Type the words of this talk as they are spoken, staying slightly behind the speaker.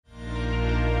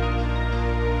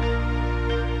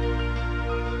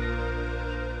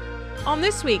On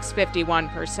this week's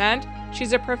 51%,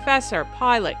 she's a professor,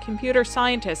 pilot, computer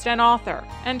scientist, and author,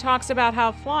 and talks about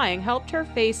how flying helped her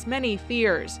face many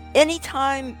fears.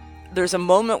 Anytime there's a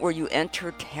moment where you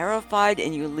enter terrified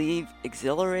and you leave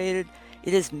exhilarated,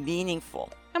 it is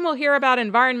meaningful. And we'll hear about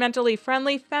environmentally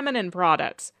friendly feminine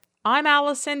products. I'm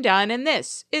Allison Dunn, and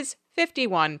this is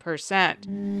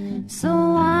 51%. So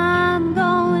I'm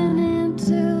going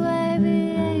into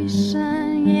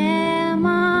aviation, yeah,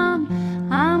 Mom.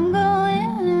 I'm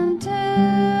going into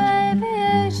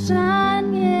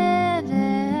aviation, yeah,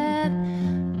 Dad.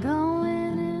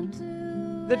 Going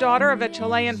into The daughter of a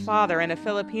Chilean father and a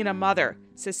Filipina mother,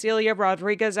 Cecilia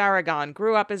Rodriguez Aragon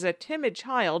grew up as a timid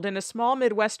child in a small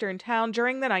Midwestern town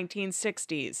during the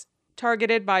 1960s.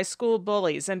 Targeted by school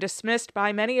bullies and dismissed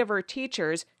by many of her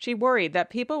teachers, she worried that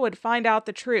people would find out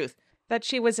the truth, that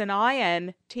she was an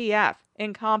INTF,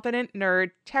 incompetent,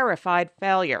 nerd, terrified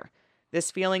failure. This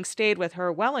feeling stayed with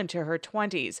her well into her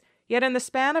 20s. Yet in the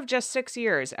span of just 6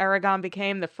 years, Aragon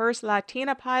became the first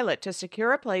Latina pilot to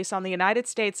secure a place on the United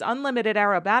States Unlimited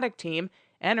Aerobatic Team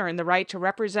and earn the right to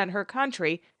represent her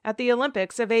country at the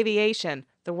Olympics of Aviation,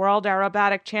 the World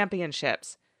Aerobatic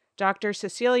Championships. Dr.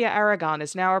 Cecilia Aragon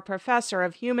is now a professor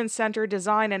of human-centered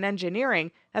design and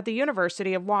engineering at the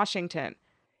University of Washington.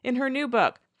 In her new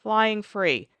book, Flying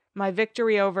Free, My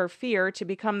Victory Over Fear to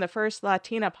Become the First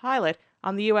Latina Pilot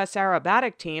on the U.S.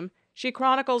 Aerobatic Team, she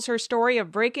chronicles her story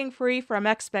of breaking free from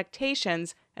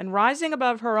expectations and rising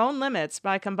above her own limits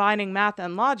by combining math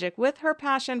and logic with her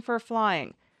passion for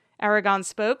flying. Aragon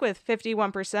spoke with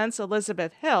 51%'s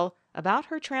Elizabeth Hill about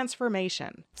her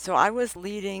transformation. So I was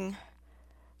leading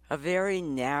a very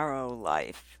narrow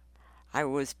life. I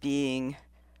was being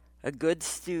a good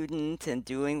student and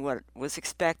doing what was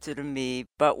expected of me,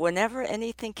 but whenever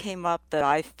anything came up that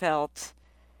I felt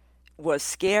was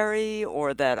scary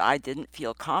or that I didn't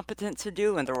feel competent to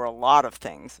do, and there were a lot of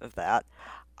things of that,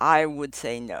 I would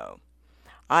say no.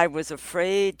 I was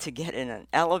afraid to get in an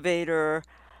elevator.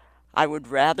 I would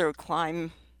rather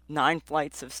climb 9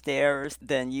 flights of stairs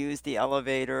than use the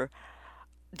elevator.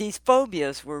 These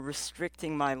phobias were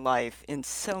restricting my life in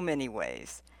so many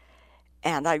ways.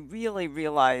 And I really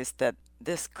realized that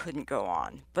this couldn't go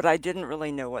on, but I didn't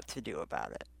really know what to do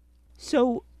about it.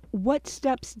 So, what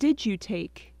steps did you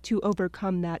take to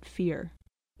overcome that fear?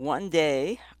 One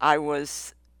day, I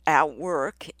was at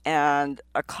work, and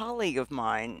a colleague of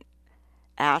mine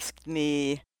asked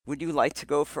me, "Would you like to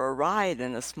go for a ride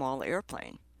in a small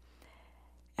airplane?"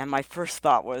 And my first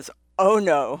thought was, oh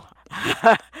no,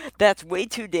 that's way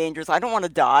too dangerous. I don't want to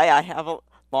die. I have a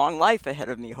long life ahead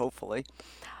of me, hopefully.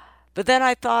 But then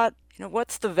I thought,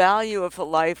 what's the value of a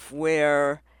life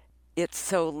where it's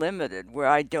so limited, where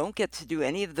I don't get to do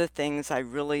any of the things I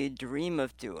really dream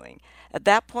of doing? At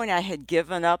that point, I had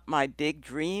given up my big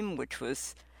dream, which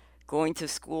was going to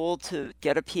school to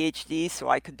get a PhD so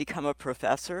I could become a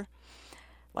professor,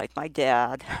 like my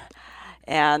dad.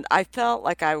 And I felt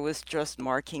like I was just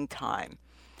marking time.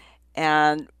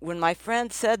 And when my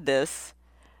friend said this,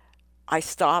 I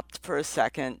stopped for a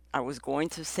second. I was going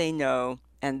to say no.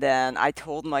 And then I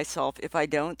told myself, if I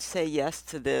don't say yes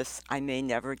to this, I may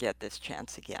never get this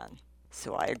chance again.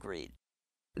 So I agreed.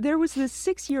 There was this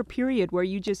 6-year period where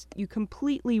you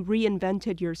completely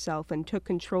reinvented yourself and took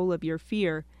control of your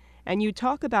fear. And you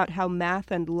talk about how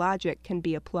math and logic can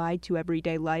be applied to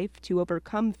everyday life to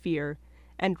overcome fear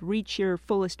and reach your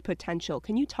fullest potential.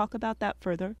 Can you talk about that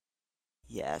further?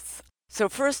 Yes. So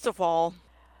first of all,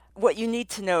 what you need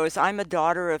to know is I'm a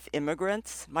daughter of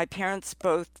immigrants. My parents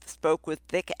both spoke with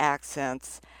thick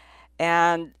accents.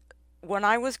 And when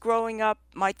I was growing up,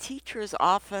 my teachers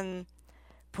often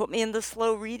put me in the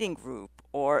slow reading group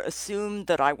or assumed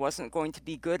that I wasn't going to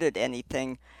be good at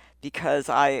anything because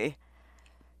I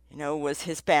was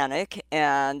Hispanic,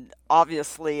 and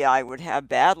obviously I would have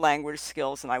bad language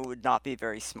skills and I would not be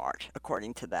very smart,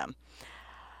 according to them.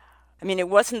 I mean, it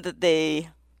wasn't that they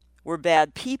were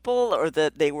bad people or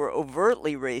that they were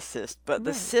overtly racist, but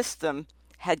the system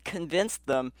had convinced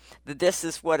them that this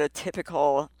is what a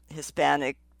typical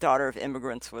Hispanic daughter of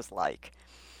immigrants was like.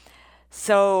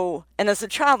 So, and as a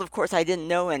child, of course, I didn't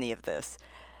know any of this.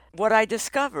 What I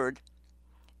discovered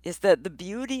is that the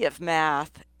beauty of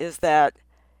math is that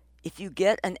if you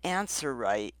get an answer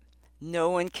right, no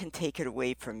one can take it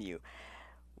away from you.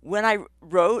 When I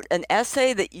wrote an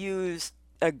essay that used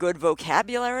a good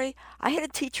vocabulary, I had a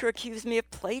teacher accuse me of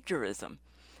plagiarism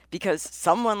because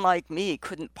someone like me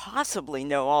couldn't possibly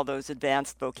know all those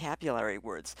advanced vocabulary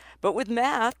words. But with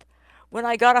math, when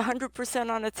I got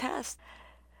 100% on a test,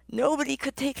 nobody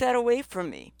could take that away from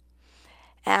me.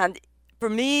 And for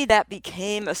me, that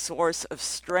became a source of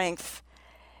strength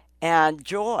and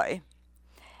joy.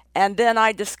 And then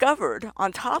I discovered,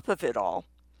 on top of it all,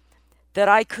 that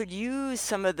I could use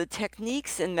some of the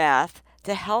techniques in math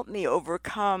to help me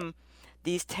overcome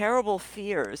these terrible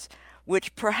fears,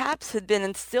 which perhaps had been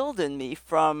instilled in me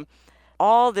from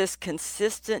all this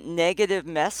consistent negative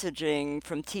messaging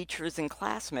from teachers and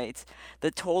classmates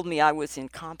that told me I was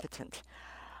incompetent.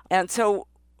 And so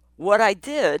what I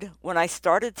did when I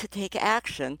started to take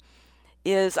action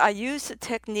is I used a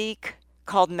technique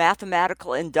called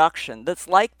mathematical induction that's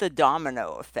like the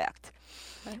domino effect.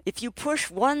 Right. If you push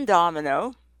one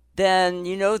domino, then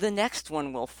you know the next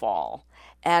one will fall.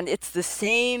 And it's the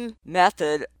same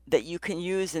method that you can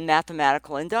use in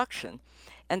mathematical induction.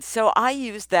 And so I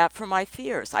used that for my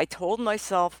fears. I told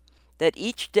myself that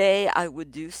each day I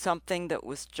would do something that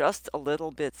was just a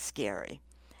little bit scary.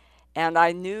 And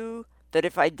I knew that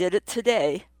if I did it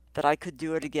today, that I could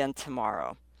do it again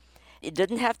tomorrow. It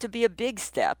didn't have to be a big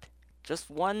step, just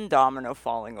one domino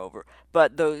falling over.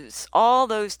 But all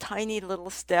those tiny little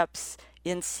steps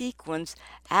in sequence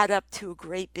add up to a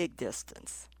great big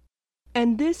distance.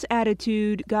 And this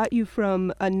attitude got you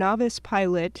from a novice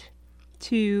pilot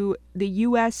to the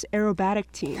U.S.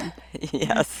 aerobatic team.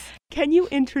 Yes. Can you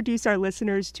introduce our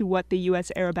listeners to what the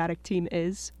U.S. aerobatic team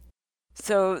is?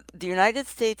 So the United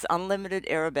States Unlimited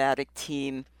Aerobatic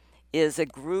Team is a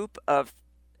group of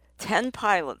 10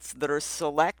 pilots that are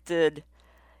selected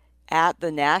at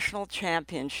the national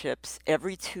championships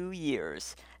every 2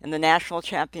 years, and the national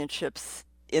championships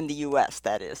in the U.S.,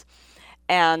 that is.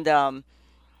 And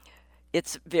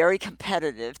it's very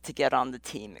competitive to get on the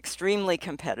team, extremely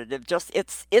competitive.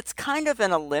 It's kind of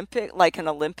an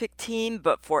Olympic team,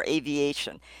 but for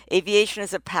aviation. Aviation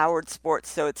is a powered sport,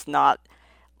 so it's not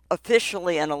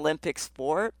officially an Olympic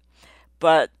sport,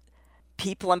 but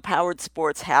people in powered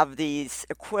sports have these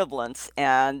equivalents,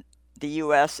 and the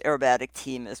U.S. aerobatic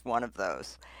team is one of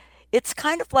those. It's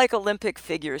kind of like Olympic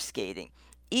figure skating.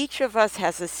 Each of us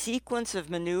has a sequence of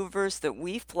maneuvers that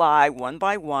we fly one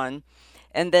by one,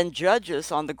 and then judges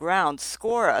on the ground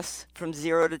score us from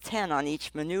 0 to 10 on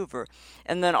each maneuver,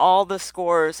 and then all the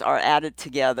scores are added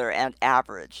together and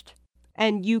averaged.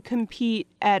 And you compete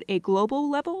at a global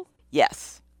level?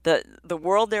 Yes. The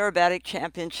World Aerobatic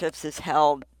Championships is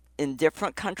held in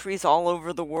different countries all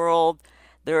over the world.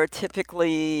 There are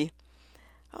typically,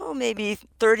 maybe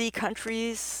 30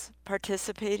 countries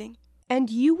participating. And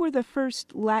you were the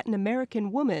first Latin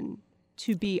American woman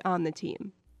to be on the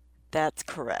team. That's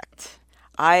correct.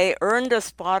 I earned a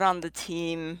spot on the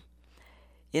team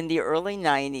in the early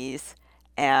 90s,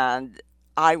 and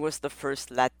I was the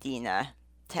first Latina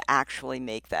to actually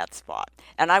make that spot.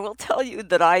 And I will tell you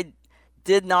that I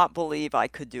did not believe I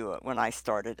could do it when I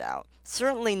started out.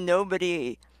 Certainly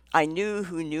nobody I knew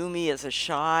who knew me as a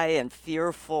shy and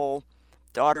fearful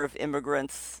daughter of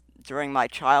immigrants during my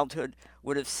childhood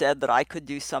would have said that I could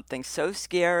do something so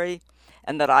scary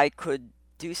and that I could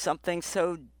do something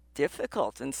so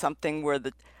difficult and something where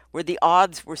the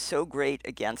odds were so great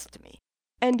against me.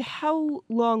 And how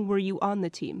long were you on the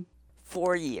team?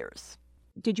 4 years.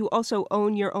 Did you also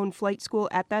own your own flight school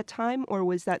at that time, or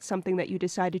was that something that you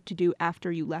decided to do after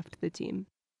you left the team?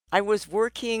 I was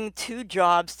working 2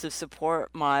 jobs to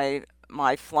support my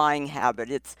flying habit.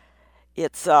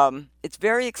 It's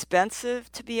very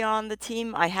expensive to be on the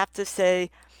team. I have to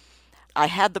say, I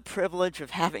had the privilege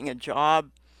of having a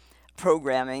job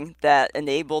programming that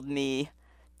enabled me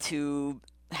to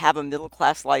have a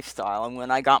middle-class lifestyle. And when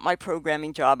I got my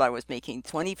programming job, I was making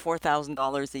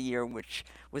 $24,000 a year, which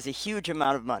was a huge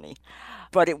amount of money.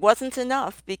 But it wasn't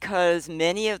enough because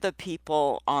many of the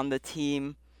people on the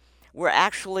team were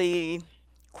actually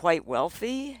quite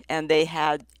wealthy, and they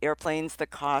had airplanes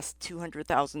that cost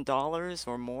 $200,000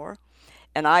 or more.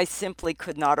 And I simply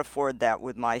could not afford that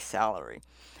with my salary.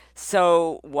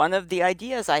 So one of the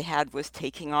ideas I had was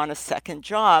taking on a second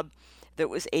job that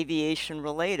was aviation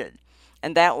related.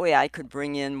 And that way I could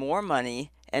bring in more money,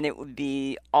 and it would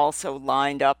be also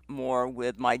lined up more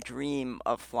with my dream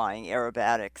of flying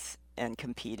aerobatics and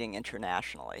competing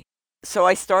internationally. So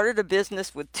I started a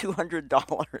business with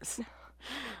 $200.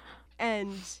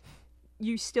 And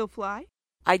you still fly?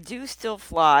 I do still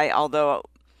fly, although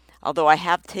I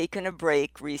have taken a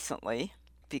break recently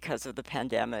because of the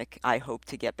pandemic. I hope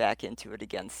to get back into it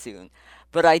again soon.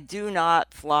 But I do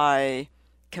not fly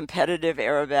competitive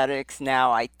aerobatics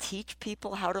now. I teach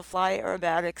people how to fly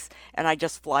aerobatics, and I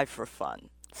just fly for fun.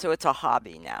 So it's a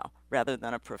hobby now rather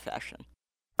than a profession.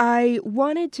 I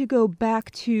wanted to go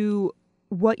back to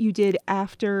what you did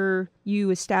after you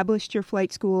established your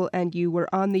flight school and you were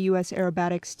on the U.S.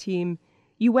 aerobatics team.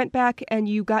 You went back and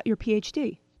you got your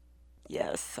PhD.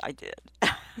 Yes, I did.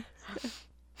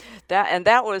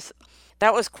 That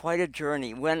was quite a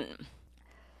journey.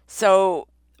 So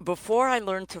before I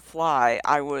learned to fly,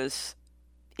 I was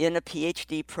in a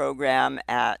PhD program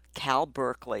at Cal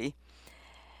Berkeley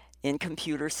in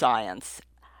computer science.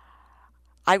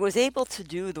 I was able to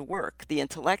do the work, the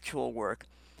intellectual work,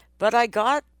 but I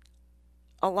got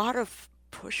a lot of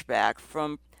pushback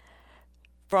from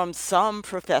some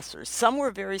professors. Some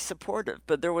were very supportive,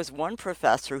 but there was one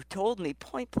professor who told me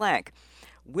point blank,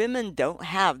 women don't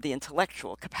have the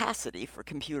intellectual capacity for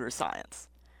computer science.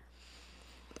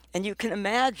 And you can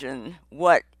imagine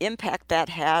what impact that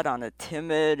had on a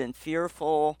timid and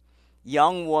fearful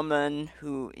young woman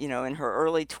who, in her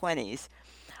early 20s.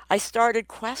 I started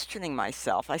questioning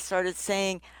myself. I started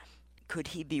saying, could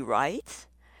he be right?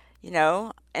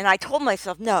 And I told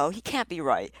myself, no, he can't be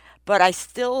right. But I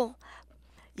still,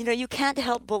 you can't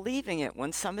help believing it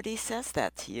when somebody says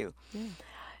that to you. Yeah.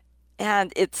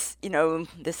 And it's,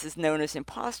 this is known as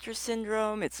imposter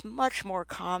syndrome. It's much more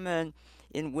common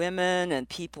in women and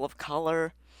people of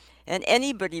color and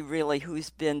anybody really who's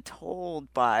been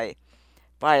told by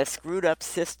a screwed up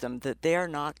system that they're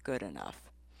not good enough.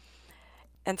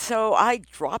 And so I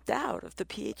dropped out of the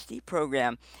PhD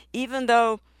program, even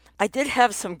though I did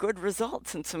have some good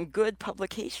results and some good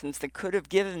publications that could have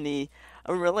given me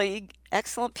a really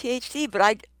excellent PhD, but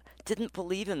I didn't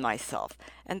believe in myself.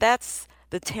 And that's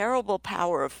the terrible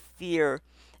power of fear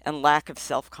and lack of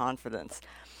self-confidence.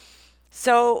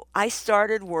 So I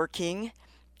started working,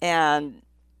 and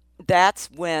that's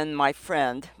when my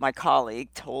friend, my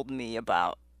colleague, told me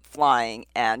about flying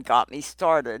and got me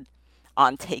started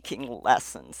on taking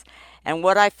lessons. And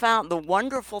what I found, the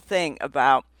wonderful thing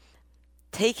about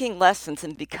taking lessons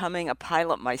and becoming a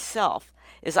pilot myself,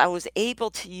 is I was able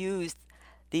to use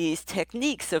these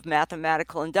techniques of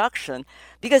mathematical induction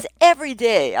because every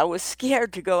day I was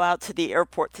scared to go out to the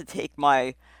airport to take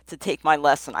my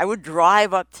lesson. I would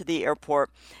drive up to the airport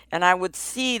and I would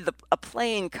see a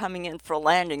plane coming in for a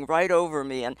landing right over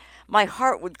me, and my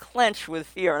heart would clench with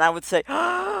fear, and I would say,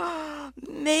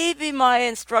 maybe my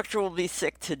instructor will be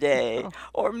sick today,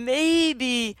 or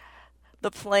maybe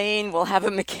the plane will have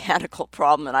a mechanical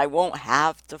problem and I won't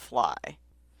have to fly.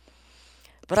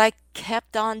 But I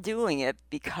kept on doing it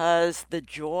because the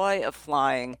joy of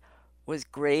flying was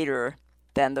greater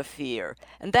than the fear.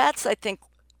 And that's, I think,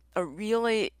 a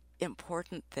really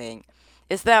important thing,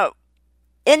 is that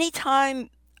anytime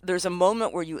there's a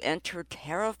moment where you enter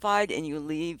terrified and you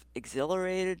leave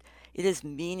exhilarated, it is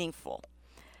meaningful,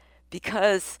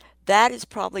 because that is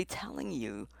probably telling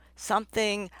you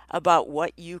something about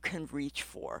what you can reach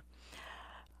for.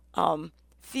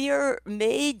 Fear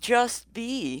may just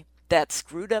be that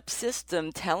screwed up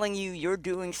system telling you you're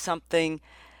doing something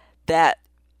that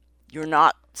you're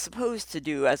not supposed to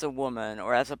do as a woman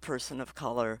or as a person of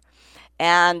color.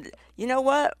 And you know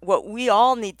what? What we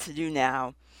all need to do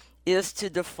now is to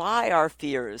defy our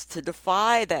fears, to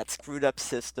defy that screwed up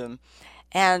system,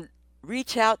 and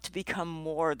reach out to become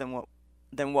more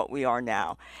than what we are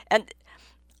now. And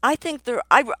I think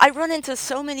I run into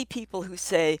so many people who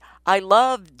say, I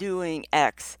love doing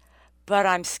X, but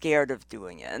I'm scared of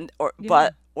doing it. Or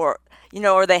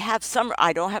they have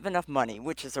I don't have enough money,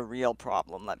 which is a real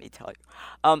problem, let me tell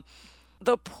you.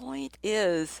 The point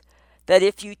is that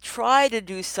if you try to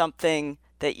do something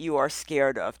that you are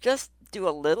scared of, just do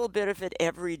a little bit of it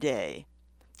every day,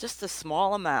 just a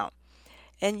small amount,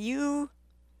 and you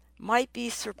might be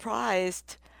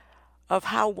surprised of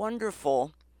how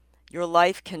wonderful your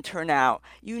life can turn out.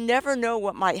 You never know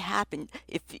what might happen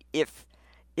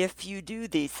if you do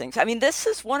these things. I mean, this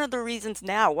is one of the reasons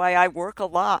now why I work a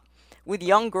lot with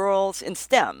young girls in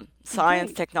STEM,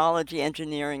 science, technology,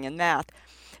 engineering, and math,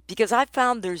 because I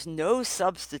found there's no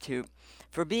substitute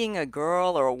for being a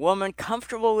girl or a woman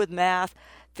comfortable with math,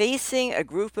 facing a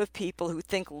group of people who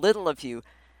think little of you,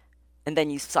 and then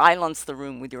you silence the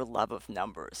room with your love of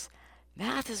numbers.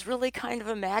 Math is really kind of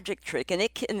a magic trick, and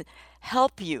it can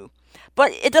help you.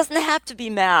 But it doesn't have to be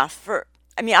math.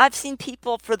 I've seen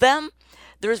people, for them,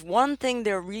 there's one thing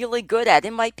they're really good at.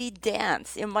 It might be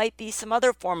dance. It might be some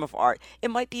other form of art.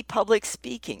 It might be public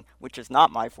speaking, which is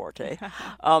not my forte.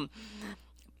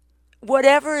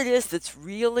 Whatever it is that's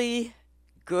really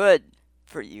good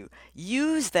for you,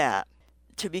 use that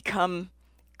to become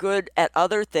good at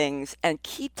other things, and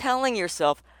keep telling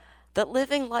yourself that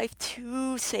living life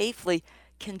too safely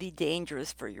can be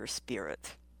dangerous for your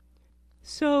spirit.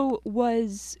 So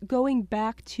was going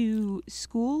back to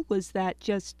school, was that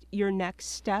just your next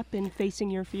step in facing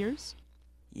your fears?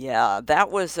 Yeah, that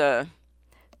was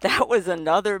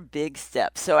another big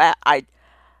step. So I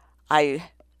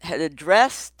had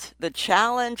addressed the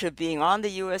challenge of being on the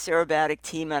U.S. aerobatic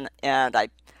team, and I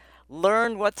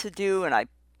learned what to do, and I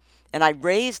And I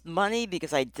raised money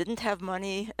because I didn't have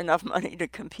enough money to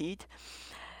compete.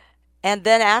 And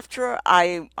then after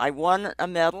I won a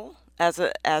medal as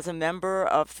a member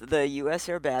of the U.S.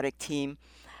 aerobatic team,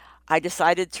 I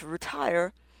decided to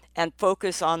retire and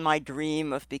focus on my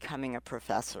dream of becoming a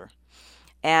professor.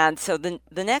 And so the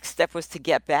next step was to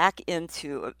get back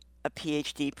into a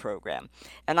PhD program.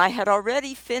 And I had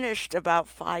already finished about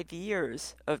 5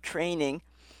 years of training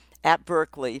at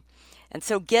Berkeley. And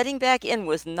so getting back in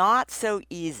was not so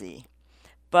easy.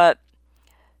 But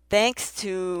thanks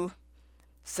to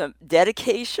some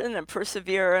dedication and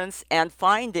perseverance and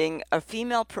finding a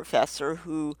female professor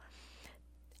who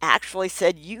actually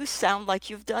said, "You sound like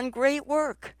you've done great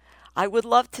work. I would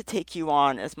love to take you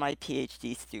on as my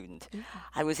PhD student."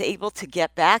 I was able to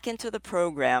get back into the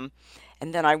program,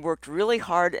 and then I worked really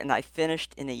hard and I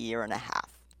finished in a year and a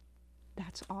half.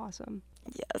 That's awesome.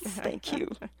 Yes, thank you.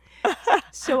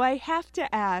 So I have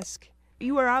to ask,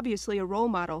 you are obviously a role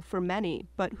model for many,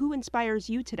 but who inspires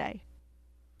you today?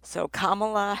 So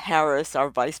Kamala Harris, our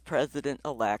Vice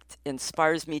President-elect,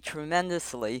 inspires me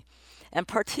tremendously, and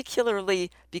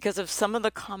particularly because of some of the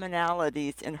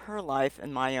commonalities in her life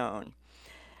and my own.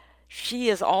 She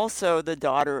is also the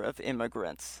daughter of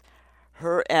immigrants.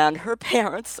 Her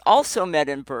parents also met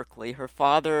in Berkeley, her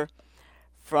father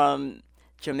from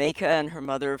Jamaica and her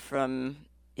mother from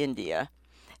India.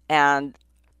 And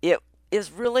it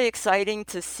is really exciting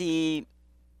to see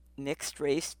mixed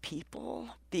race people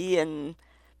be in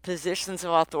positions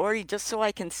of authority, just so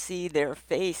I can see their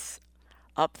face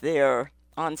up there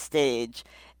on stage.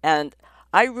 And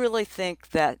I really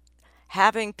think that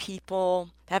having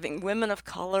women of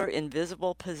color in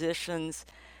visible positions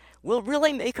will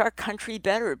really make our country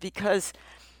better, because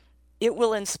it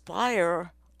will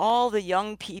inspire all the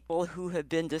young people who have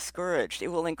been discouraged. It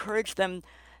will encourage them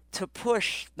to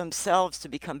push themselves to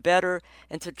become better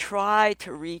and to try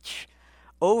to reach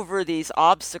over these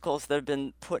obstacles that have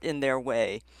been put in their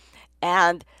way.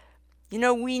 And,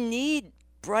 we need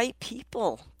bright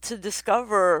people to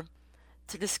discover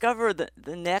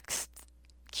the next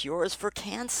cures for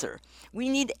cancer. We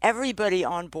need everybody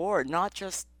on board, not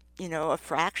just, a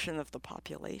fraction of the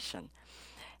population.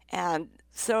 And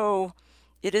so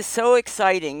it is so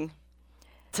exciting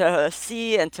to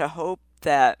see and to hope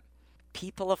that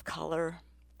people of color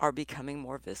are becoming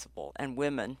more visible and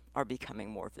women are becoming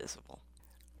more visible.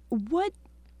 What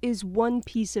is one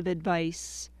piece of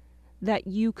advice that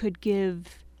you could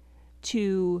give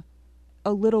to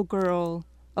a little girl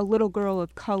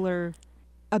of color,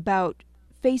 about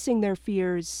facing their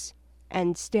fears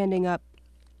and standing up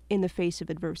in the face of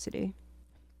adversity?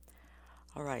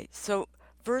 All right. So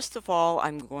first of all,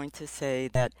 I'm going to say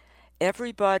that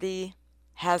everybody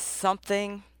has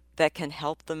something that can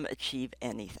help them achieve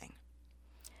anything.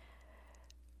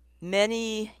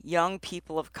 Many young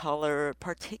people of color,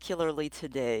 particularly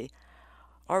today,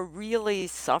 are really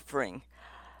suffering.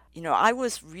 I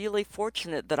was really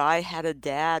fortunate that I had a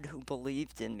dad who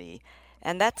believed in me,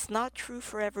 and that's not true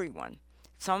for everyone.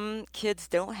 Some kids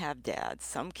don't have dads.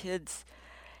 Some kids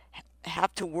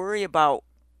have to worry about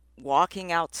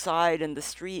walking outside in the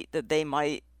street, that they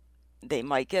might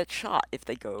get shot if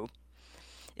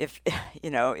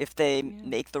they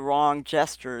make the wrong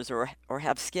gestures or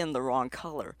have skin the wrong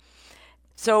color.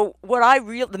 So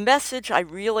the message I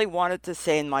really wanted to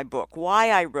say in my book, why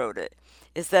I wrote it,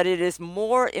 is that it is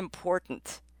more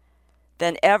important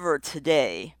than ever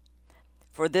today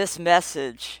for this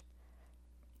message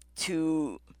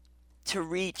to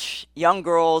reach young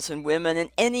girls and women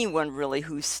and anyone really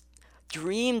who's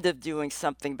dreamed of doing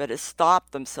something but has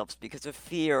stopped themselves because of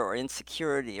fear or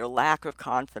insecurity or lack of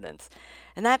confidence.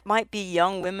 And that might be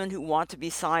young women who want to be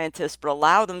scientists but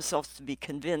allow themselves to be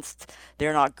convinced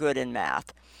they're not good in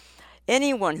math.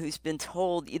 Anyone who's been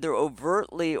told either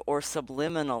overtly or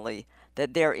subliminally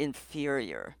that they're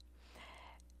inferior.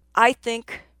 I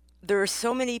think there are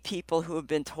so many people who have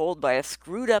been told by a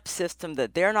screwed up system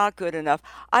that they're not good enough.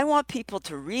 I want people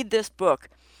to read this book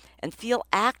and feel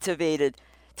activated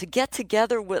to get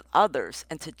together with others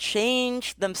and to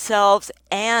change themselves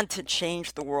and to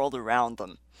change the world around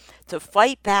them, to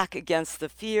fight back against the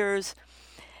fears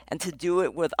and to do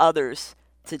it with others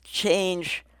to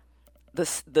change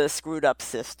the screwed up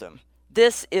system.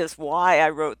 This is why I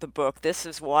wrote the book. This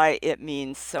is why it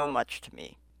means so much to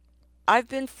me. I've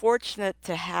been fortunate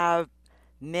to have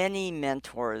many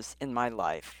mentors in my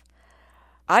life.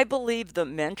 I believe that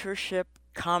mentorship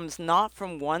comes not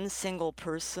from one single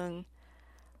person,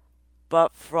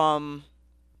 but from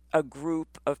a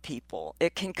group of people.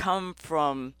 It can come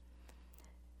from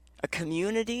a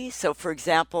community. So, for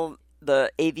example, the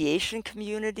aviation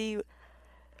community,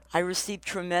 I received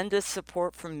tremendous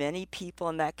support from many people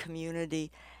in that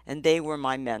community, and they were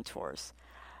my mentors.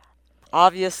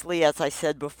 Obviously, as I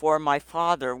said before, my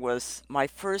father was my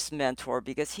first mentor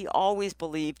because he always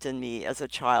believed in me as a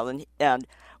child. And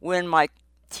when my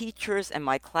teachers and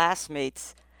my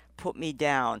classmates put me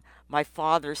down, my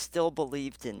father still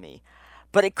believed in me.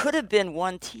 But it could have been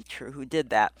one teacher who did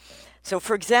that. So,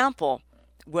 for example,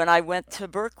 when I went to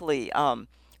Berkeley,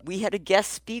 we had a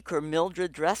guest speaker,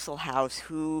 Mildred Dresselhaus,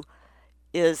 who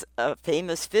is a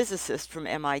famous physicist from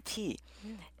MIT.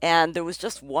 And there was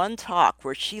just one talk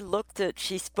where she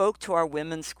spoke to our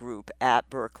women's group at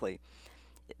Berkeley,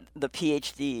 the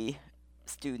PhD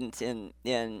students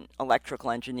in electrical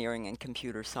engineering and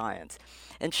computer science.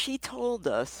 And she told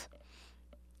us,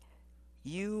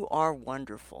 "You are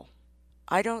wonderful.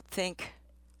 I don't think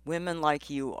women like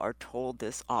you are told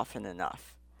this often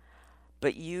enough.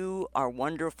 But you are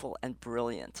wonderful and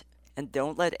brilliant. And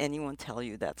don't let anyone tell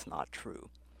you that's not true."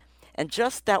 And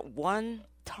just that one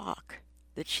talk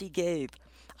that she gave,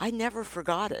 I never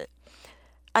forgot it.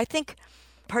 I think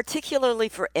particularly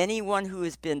for anyone who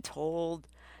has been told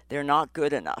they're not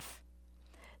good enough,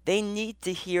 they need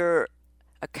to hear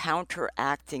a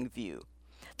counteracting view.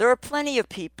 There are plenty of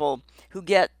people who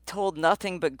get told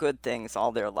nothing but good things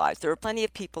all their lives. There are plenty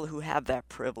of people who have that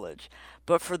privilege.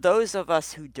 But for those of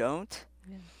us who don't,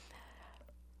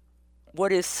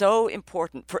 what is so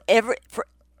important for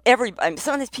everybody,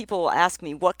 sometimes people will ask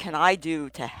me, what can I do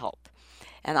to help?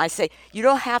 And I say, you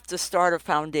don't have to start a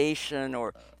foundation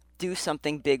or do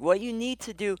something big. What you need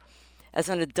to do as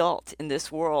an adult in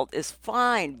this world is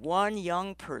find one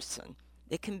young person.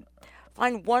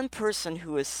 Find one person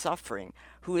who is suffering,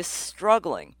 who is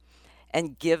struggling,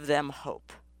 and give them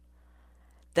hope.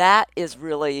 That is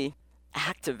really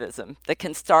activism that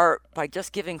can start by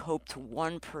just giving hope to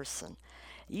one person.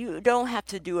 You don't have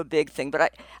to do a big thing,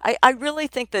 but I really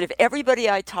think that if everybody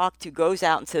I talk to goes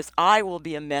out and says, I will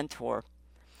be a mentor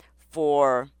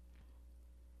for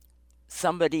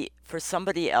somebody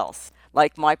else,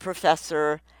 like my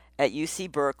professor at UC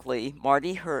Berkeley,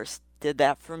 Marty Hurst, did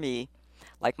that for me,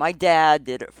 like my dad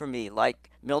did it for me, like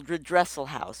Mildred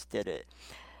Dresselhaus did it.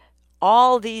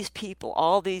 All these people,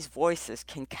 all these voices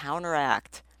can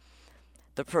counteract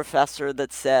the professor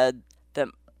that said that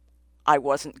I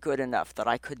wasn't good enough, that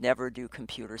I could never do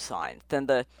computer science. Then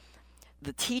the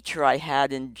teacher I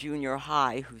had in junior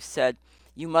high who said,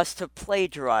 you must have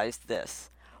plagiarized this.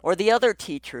 Or the other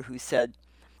teacher who said,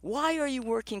 why are you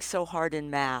working so hard in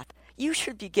math? You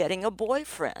should be getting a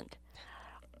boyfriend.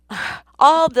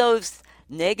 All those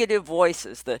negative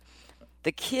voices,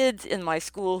 the kids in my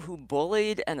school who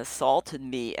bullied and assaulted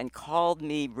me and called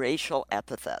me racial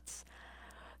epithets,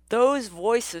 those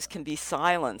voices can be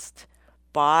silenced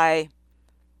by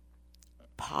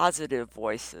positive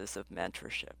voices of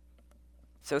mentorship.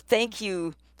 So thank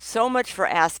you so much for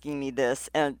asking me this,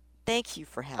 and thank you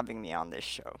for having me on this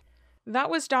show. That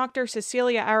was Dr.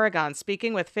 Cecilia Aragon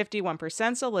speaking with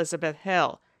 51%'s Elizabeth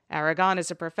Hill. Aragon is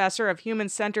a professor of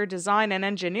human-centered design and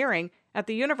engineering at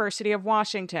the University of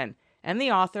Washington and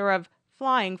the author of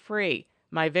Flying Free,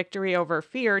 My Victory Over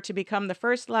Fear to Become the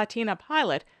First Latina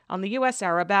Pilot on the U.S.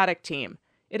 Aerobatic Team.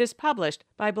 It is published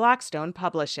by Blackstone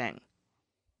Publishing.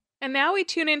 And now we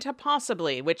tune into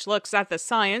Possibly, which looks at the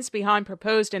science behind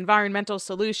proposed environmental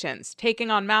solutions,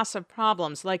 taking on massive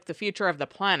problems like the future of the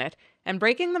planet, and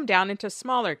breaking them down into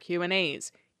smaller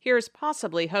Q&As. Here's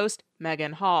Possibly host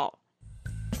Megan Hall.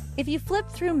 If you flip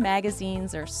through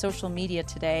magazines or social media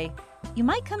today, you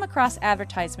might come across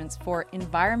advertisements for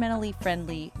environmentally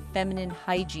friendly feminine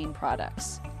hygiene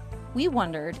products. We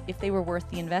wondered if they were worth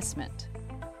the investment.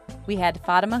 We had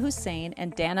Fatima Hussein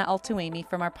and Dana Altuemi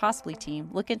from our Possibly team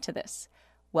look into this.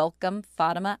 Welcome,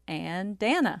 Fatima and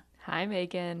Dana. Hi,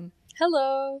 Megan.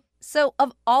 Hello. So,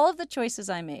 of all of the choices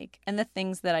I make and the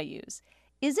things that I use,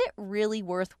 is it really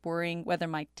worth worrying whether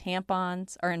my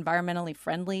tampons are environmentally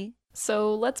friendly?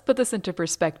 So let's put this into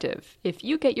perspective. If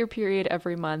you get your period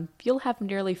every month, you'll have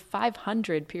nearly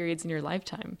 500 periods in your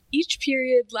lifetime. Each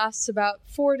period lasts about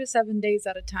 4 to 7 days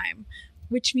at a time,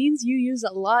 which means you use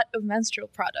a lot of menstrual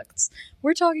products.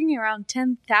 We're talking around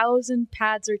 10,000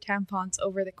 pads or tampons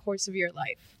over the course of your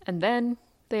life. And then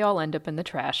they all end up in the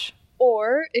trash.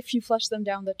 Or if you flush them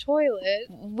down the toilet,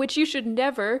 which you should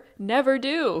never, never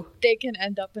do, they can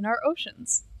end up in our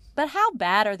oceans. But how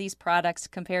bad are these products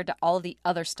compared to all of the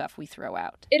other stuff we throw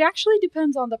out? It actually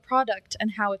depends on the product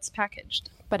and how it's packaged.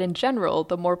 But in general,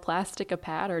 the more plastic a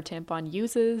pad or tampon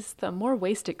uses, the more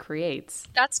waste it creates.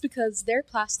 That's because their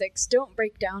plastics don't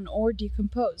break down or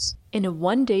decompose. In a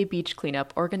one-day beach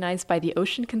cleanup organized by the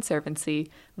Ocean Conservancy,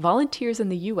 volunteers in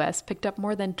the U.S. picked up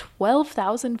more than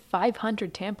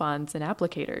 12,500 tampons and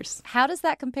applicators. How does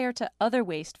that compare to other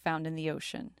waste found in the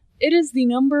ocean? It is the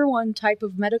 #1 type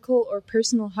of medical or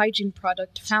personal hygiene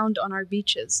product found on our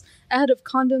beaches, ahead of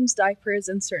condoms, diapers,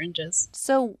 and syringes.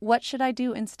 So what should I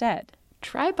do instead?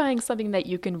 Try buying something that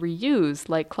you can reuse,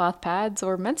 like cloth pads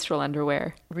or menstrual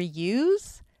underwear.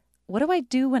 Reuse? What do I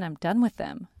do when I'm done with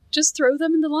them? Just throw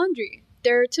them in the laundry.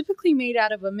 They're typically made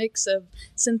out of a mix of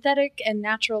synthetic and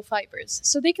natural fibers,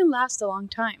 so they can last a long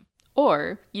time.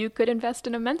 Or you could invest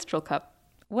in a menstrual cup.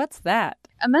 What's that?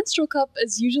 A menstrual cup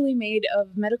is usually made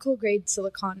of medical-grade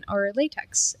silicone or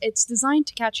latex. It's designed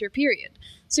to catch your period,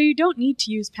 so you don't need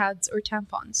to use pads or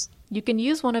tampons. You can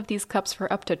use one of these cups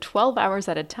for up to 12 hours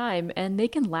at a time, and they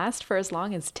can last for as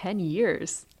long as 10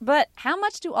 years. But how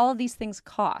much do all of these things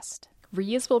cost?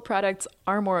 Reusable products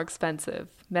are more expensive.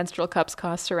 Menstrual cups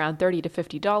cost around $30 to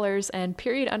 $50, and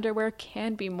period underwear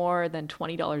can be more than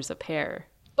 $20 a pair.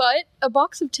 But a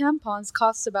box of tampons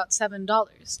costs about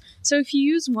 $7, so if you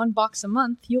use one box a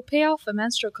month, you'll pay off a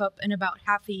menstrual cup in about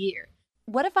half a year.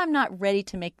 What if I'm not ready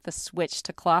to make the switch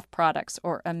to cloth products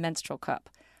or a menstrual cup?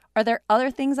 Are there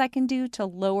other things I can do to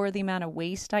lower the amount of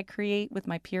waste I create with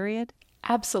my period?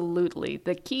 Absolutely.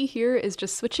 The key here is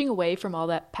just switching away from all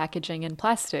that packaging and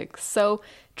plastics. So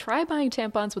try buying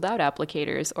tampons without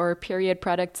applicators or period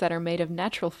products that are made of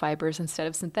natural fibers instead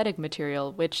of synthetic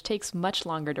material, which takes much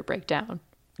longer to break down.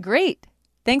 Great!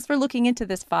 Thanks for looking into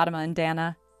this, Fatima and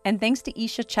Dana. And thanks to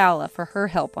Isha Chawla for her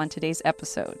help on today's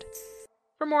episode.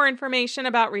 For more information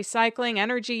about recycling,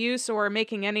 energy use, or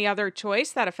making any other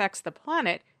choice that affects the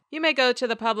planet, you may go to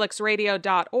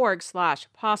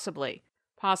thepublicsradio.org/possibly.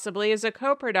 Possibly is a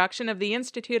co-production of the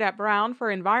Institute at Brown for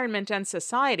Environment and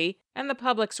Society and the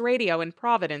Public's Radio in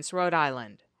Providence, Rhode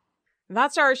Island.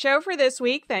 That's our show for this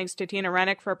week. Thanks to Tina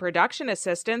Rennick for production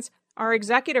assistance. Our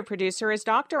executive producer is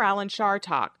Dr. Alan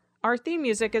Shartok. Our theme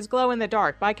music is Glow in the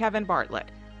Dark by Kevin Bartlett.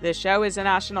 This show is a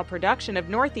national production of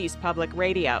Northeast Public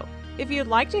Radio. If you'd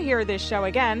like to hear this show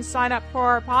again, sign up for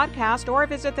our podcast or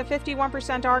visit the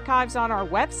 51% archives on our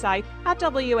website at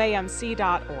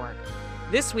WAMC.org.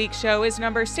 This week's show is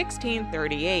number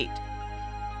 1638.